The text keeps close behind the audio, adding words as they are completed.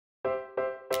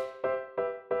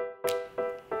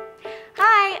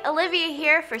Olivia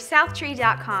here for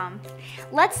Southtree.com.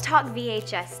 Let's talk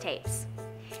VHS tapes.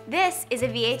 This is a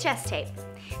VHS tape.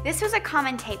 This was a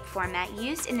common tape format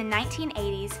used in the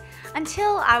 1980s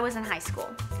until I was in high school.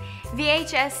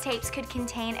 VHS tapes could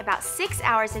contain about 6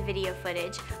 hours of video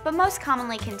footage, but most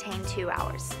commonly contain 2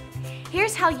 hours.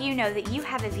 Here's how you know that you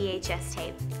have a VHS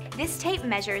tape. This tape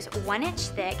measures 1 inch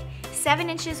thick,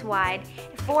 7 inches wide,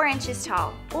 4 inches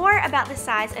tall, or about the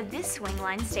size of this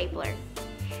swingline stapler.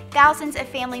 Thousands of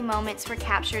family moments were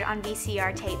captured on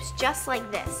VCR tapes just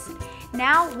like this.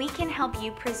 Now we can help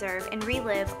you preserve and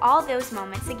relive all those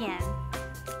moments again.